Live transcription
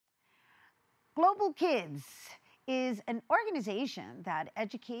Global Kids is an organization that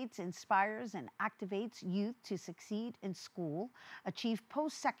educates, inspires, and activates youth to succeed in school, achieve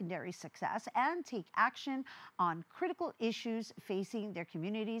post secondary success, and take action on critical issues facing their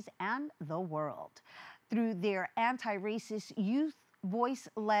communities and the world. Through their anti racist youth voice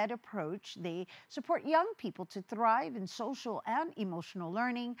led approach, they support young people to thrive in social and emotional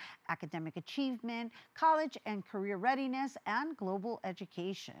learning, academic achievement, college and career readiness, and global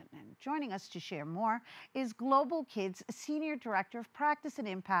education. And joining us to share more is Global Kids Senior Director of Practice and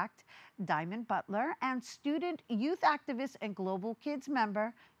Impact, Diamond Butler, and student youth activist and Global Kids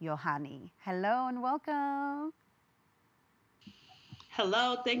member, Yohany. Hello and welcome.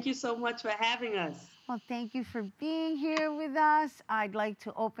 Hello, thank you so much for having us. Well, thank you for being here with us. I'd like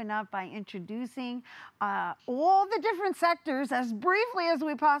to open up by introducing all the different sectors as briefly as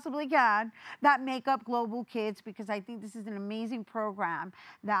we possibly can that make up Global Kids, because I think this is an amazing program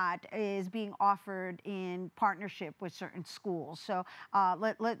that is being offered in partnership with certain schools. So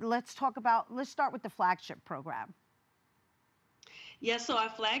let's start with the flagship program. Yes, so our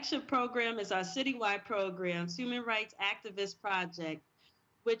flagship program is our citywide program, Human Rights Activist Project,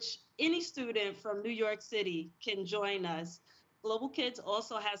 which any student from New York City can join us. Global Kids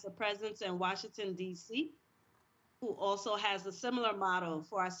also has a presence in Washington, D.C., who also has a similar model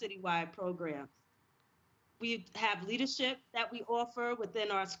for our citywide programs. We have leadership that we offer within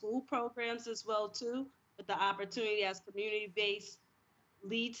our school programs as well, too, with the opportunity as community-based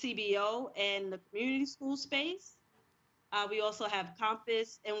lead CBO and the community school space. We also have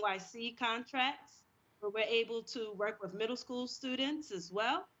Compass NYC contracts where we're able to work with middle school students as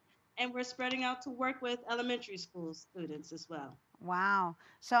well. And we're spreading out to work with elementary school students as well. Wow.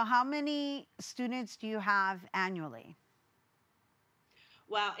 So, how many students do you have annually?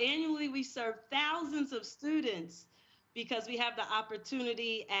 While annually we serve thousands of students because we have the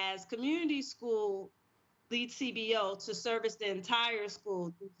opportunity as community school lead CBO to service the entire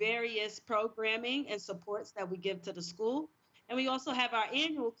school through various programming and supports that we give to the school. And we also have our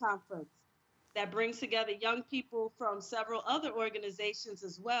annual conference that brings together young people from several other organizations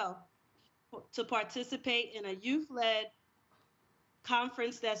as well to participate in a youth led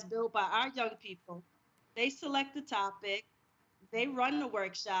conference that's built by our young people. They select the topic, they run the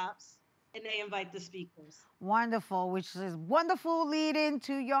workshops, and they invite the speakers. Wonderful, which is wonderful lead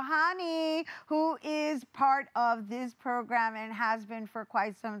into Yohany, who is part of this program and has been for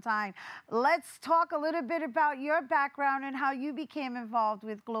quite some time. Let's talk a little bit about your background and how you became involved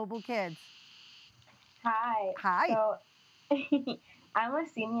with Global Kids. Hi. Hi. So I'm a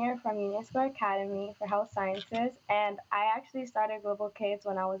senior from Union Square Academy for Health Sciences, and I actually started Global Kids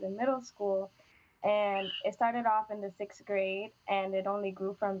when I was in middle school. And it started off in the sixth grade, and it only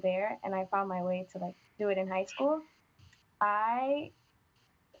grew from there. And I found my way to like do it in high school. I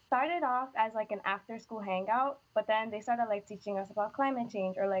started off as like an after school hangout, but then they started like teaching us about climate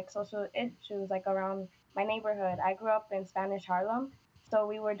change or like social issues like around my neighborhood. I grew up in Spanish Harlem, so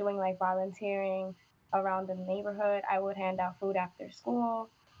we were doing like volunteering around the neighborhood. I would hand out food after school,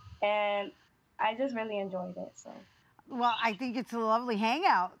 and I just really enjoyed it. So well, I think it's a lovely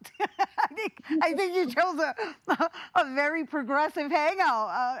hangout. I think you chose a very progressive hangout.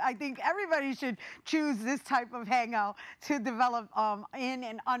 I think everybody should choose this type of hangout to develop in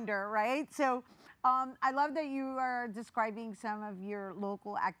and under, right? So I love that you are describing some of your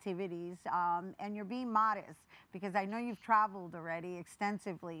local activities, and you're being modest because I know you've traveled already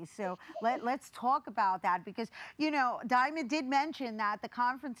extensively. So let's talk about that because, you know, Diamond did mention that the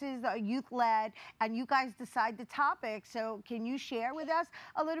conferences are youth led and you guys decide the topic. So can you share with us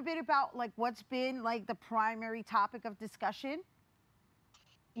a little bit about like what's been like the primary topic of discussion?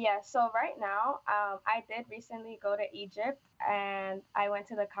 yeah, so right now, I did recently go to Egypt and I went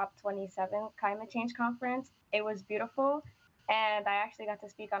to the COP27 climate change conference. It was beautiful, and I actually got to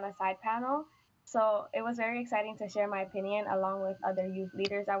speak on a side panel. So it was very exciting to share my opinion along with other youth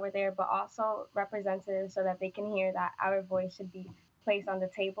leaders that were there, but also representatives so that they can hear that our voice should be placed on the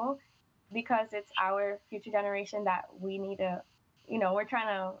table because it's our future generation that we need to, we're trying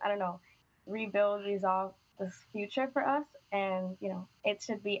to, I don't know, rebuild, resolve this future for us. And, it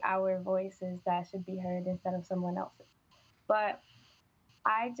should be our voices that should be heard instead of someone else's. But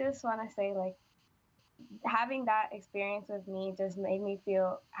I just want to say, like, having that experience with me just made me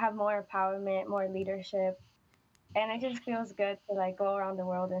have more empowerment, more leadership. And it just feels good to, like, go around the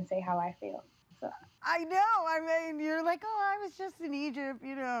world and say how I feel. So, I know. I mean, you're like, oh, I was just in Egypt,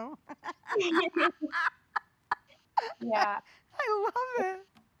 you know. yeah. I love it.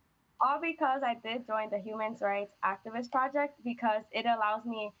 All because I did join the Human Rights Activist Project because it allows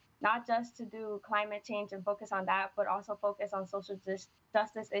me not just to do climate change and focus on that, but also focus on social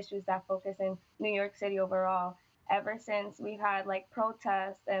justice issues that focus in New York City overall. Ever since we've had like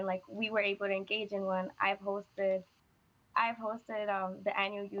protests and like we were able to engage in one, I've hosted the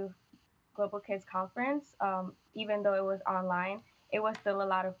annual Youth Global Kids Conference. Even though it was online, it was still a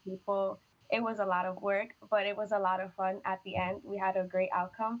lot of people. It was a lot of work, but it was a lot of fun at the end. We had a great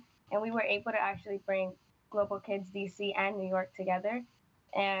outcome, and we were able to actually bring Global Kids DC and New York together.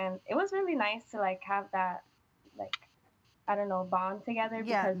 And it was really nice to like have that, like, I don't know, bond together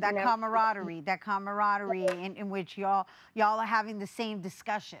Yeah, because we never. that camaraderie in which y'all are having the same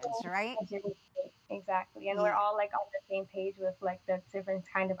discussions, right? Exactly, and we're Yeah. all like on the same page with like the different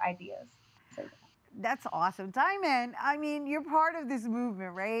kind of ideas. So That's awesome. Diamond, I mean, you're part of this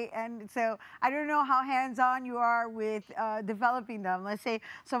movement, right? And so I don't know how hands on you are with developing them. Let's say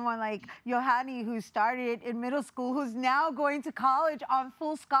someone like Yohany, who started in middle school, who's now going to college on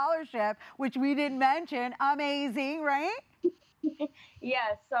full scholarship, which we didn't mention. Amazing, right?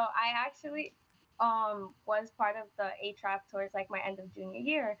 yeah, so I actually was part of the ATRAP towards like my end of junior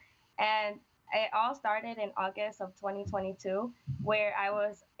year, and it all started in August of 2022, where I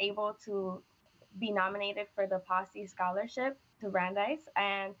was able to be nominated for the Posse Scholarship to Brandeis,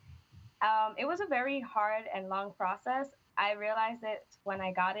 and it was a very hard and long process. I realized it when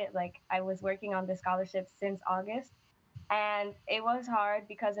I got it. Like I was working on the scholarship since August, and it was hard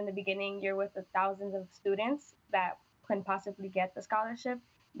because in the beginning you're with the thousands of students that can possibly get the scholarship.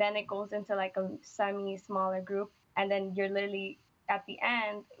 Then it goes into like a semi smaller group, and then you're literally at the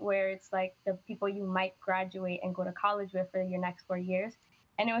end where it's like the people you might graduate and go to college with for your next 4 years.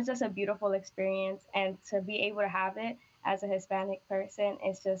 And it was just a beautiful experience, and to be able to have it as a Hispanic person,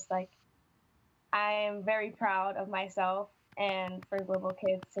 it's just like I am very proud of myself and for Global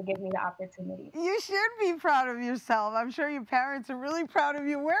Kids to give me the opportunity. You should be proud of yourself. I'm sure your parents are really proud of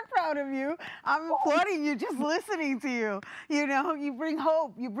you. We're proud of you. I'm applauding you just listening to you. You know, you bring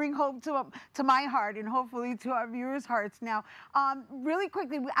hope. You bring hope to my heart and hopefully to our viewers' hearts. Now, really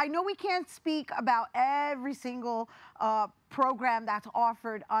quickly, I know we can't speak about every single program that's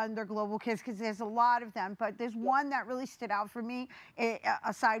offered under Global Kids because there's a lot of them, but there's one that really stood out for me,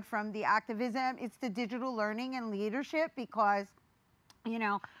 aside from the activism. It's the digital learning and leadership because you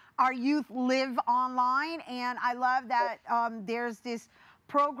know, our youth live online, and I love that there's this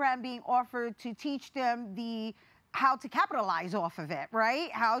program being offered to teach them the how to capitalize off of it,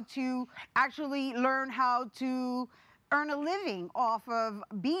 right? How to actually learn how to earn a living off of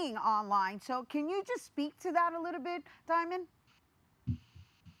being online. So can you just speak to that a little bit, Diamond?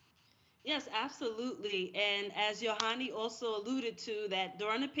 Yes, absolutely. And as Yohani also alluded to, that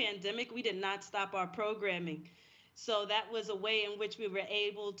during the pandemic, we did not stop our programming. So that was a way in which we were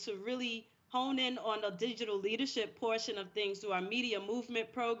able to really hone in on the digital leadership portion of things through our media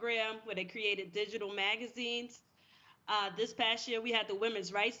movement program, where they created digital magazines. This past year, we had the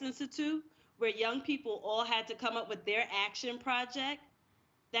Women's Rights Institute, where young people all had to come up with their action project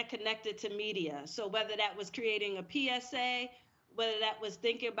that connected to media. So whether that was creating a PSA, whether that was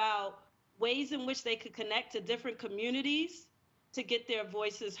thinking about ways in which they could connect to different communities to get their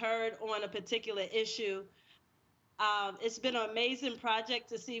voices heard on a particular issue. It's been an amazing project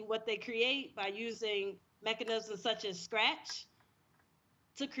to see what they create by using mechanisms such as Scratch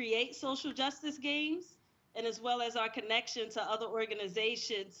to create social justice games, and as well as our connection to other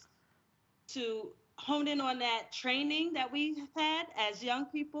organizations to hone in on that training that we had as young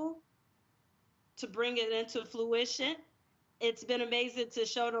people to bring it into fruition. It's been amazing to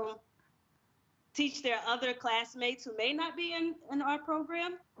show them, teach their other classmates who may not be in our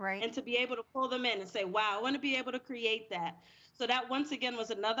program, Right. and to be able to pull them in and say, wow, I want to be able to create that. So that once again was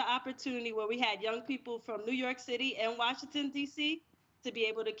another opportunity where we had young people from New York City and Washington, D.C. to be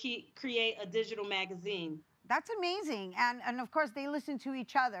able to create a digital magazine. That's amazing. And of course, they listen to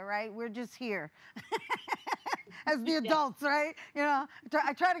each other, right? We're just here as the Yeah. adults, right? You know,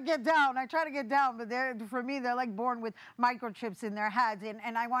 I try to get down. I try to get down, but for me, they're like born with microchips in their heads.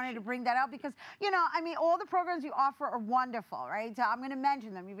 And I wanted to bring that out because, you know, I mean, all the programs you offer are wonderful, right? So I'm going to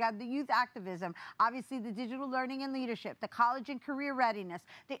mention them. You've got the youth activism, obviously the digital learning and leadership, the college and career readiness,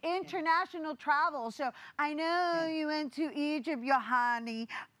 the international travel. So I know you went to Egypt, Yohany,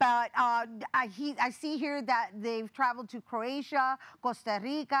 but I see here that they've traveled to Croatia, Costa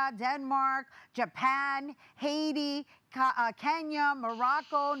Rica, Denmark, Japan, Haiti, Kenya,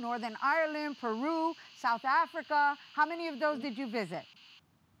 Morocco, Northern Ireland, Peru, South Africa. How many of those did you visit?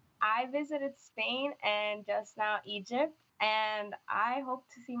 I visited Spain and just now Egypt, and I hope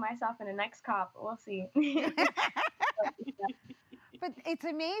to see myself in the next COP. We'll see. But it's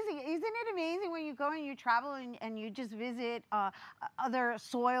amazing. Isn't it amazing when you go and you travel and you just visit other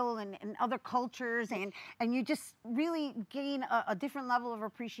soil and other cultures and you just really gain a different level of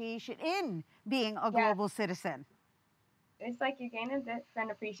appreciation in being a Yeah, global citizen? it's like you gain a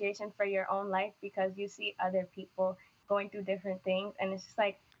different appreciation for your own life because you see other people going through different things. And it's just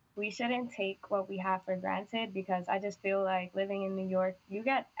like, we shouldn't take what we have for granted because I just feel like living in New York, you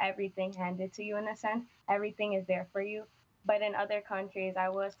get everything handed to you in a sense. Everything is there for you. But in other countries, I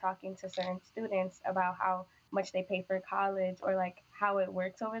was talking to certain students about how much they pay for college or like how it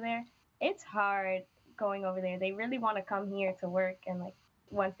works over there. It's hard going over there. They really want to come here to work and like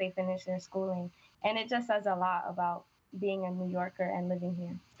once they finish their schooling. And it just says a lot about being a New Yorker and living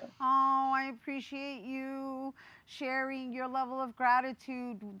here. So, Oh, I appreciate you sharing your level of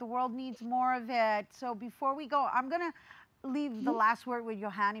gratitude. The world needs more of it. So before we go, I'm going to leave the mhm. last word with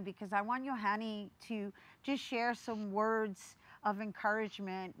Yohany because I want Yohany to just share some words of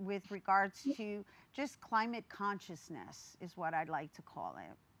encouragement with regards to just climate consciousness, is what I'd like to call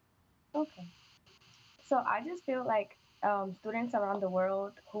it. Okay. So I just feel like students around the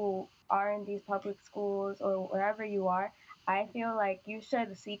world who are in these public schools or wherever you are, I feel like you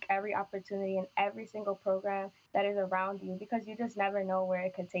should seek every opportunity in every single program that is around you because you just never know where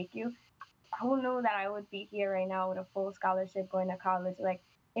it could take you. Who knew that I would be here right now with a full scholarship going to college? Like,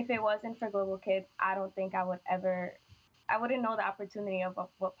 if it wasn't for Global Kids, I don't think I wouldn't know the opportunity of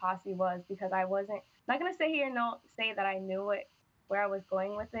what Posse was because I wasn't, not going to sit here and say that I knew it, where I was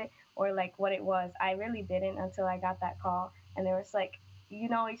going with it or like what it was. I really didn't until I got that call. And there was like, you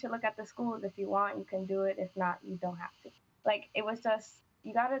should look at the schools. If you want, you can do it. If not, you don't have to. Like, it was just,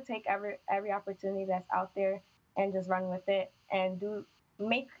 you got to take every opportunity that's out there and just run with it and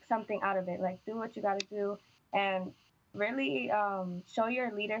make something out of it. Like, do what you got to do and really show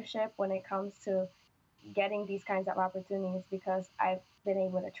your leadership when it comes to getting these kinds of opportunities because I've been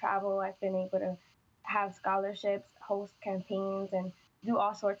able to travel, I've been able to have scholarships, host campaigns, and do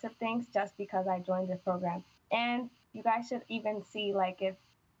all sorts of things just because I joined this program. And you guys should even see like if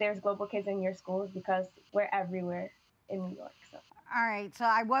there's global kids in your schools because we're everywhere in New York. So All right, so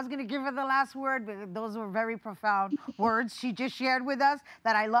I was going to give her the last word, but those were very profound words she just shared with us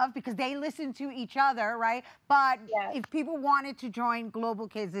that I love because they listen to each other, right? But yeah, if people wanted to join Global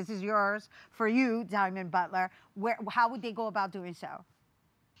Kids, this is yours for you, Diamond Butler. How would they go about doing so?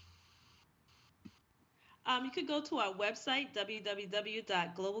 You could go to our website,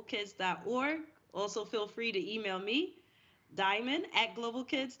 www.globalkids.org. Also, feel free to email me,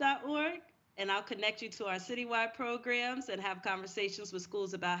 diamond@globalkids.org, and I'll connect you to our citywide programs and have conversations with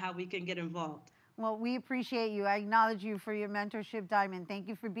schools about how we can get involved. Well, we appreciate you. I acknowledge you for your mentorship, Diamond. Thank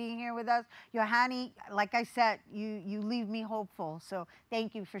you for being here with us. Yohany, like I said, you leave me hopeful. So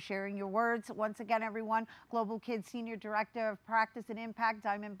thank you for sharing your words. Once again, everyone, Global Kids Senior Director of Practice and Impact,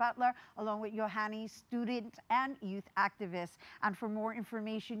 Diamond Butler, along with Yohany, student and youth activist. And for more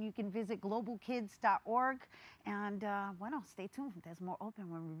information, you can visit globalkids.org. And well, stay tuned. There's more open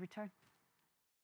when we return.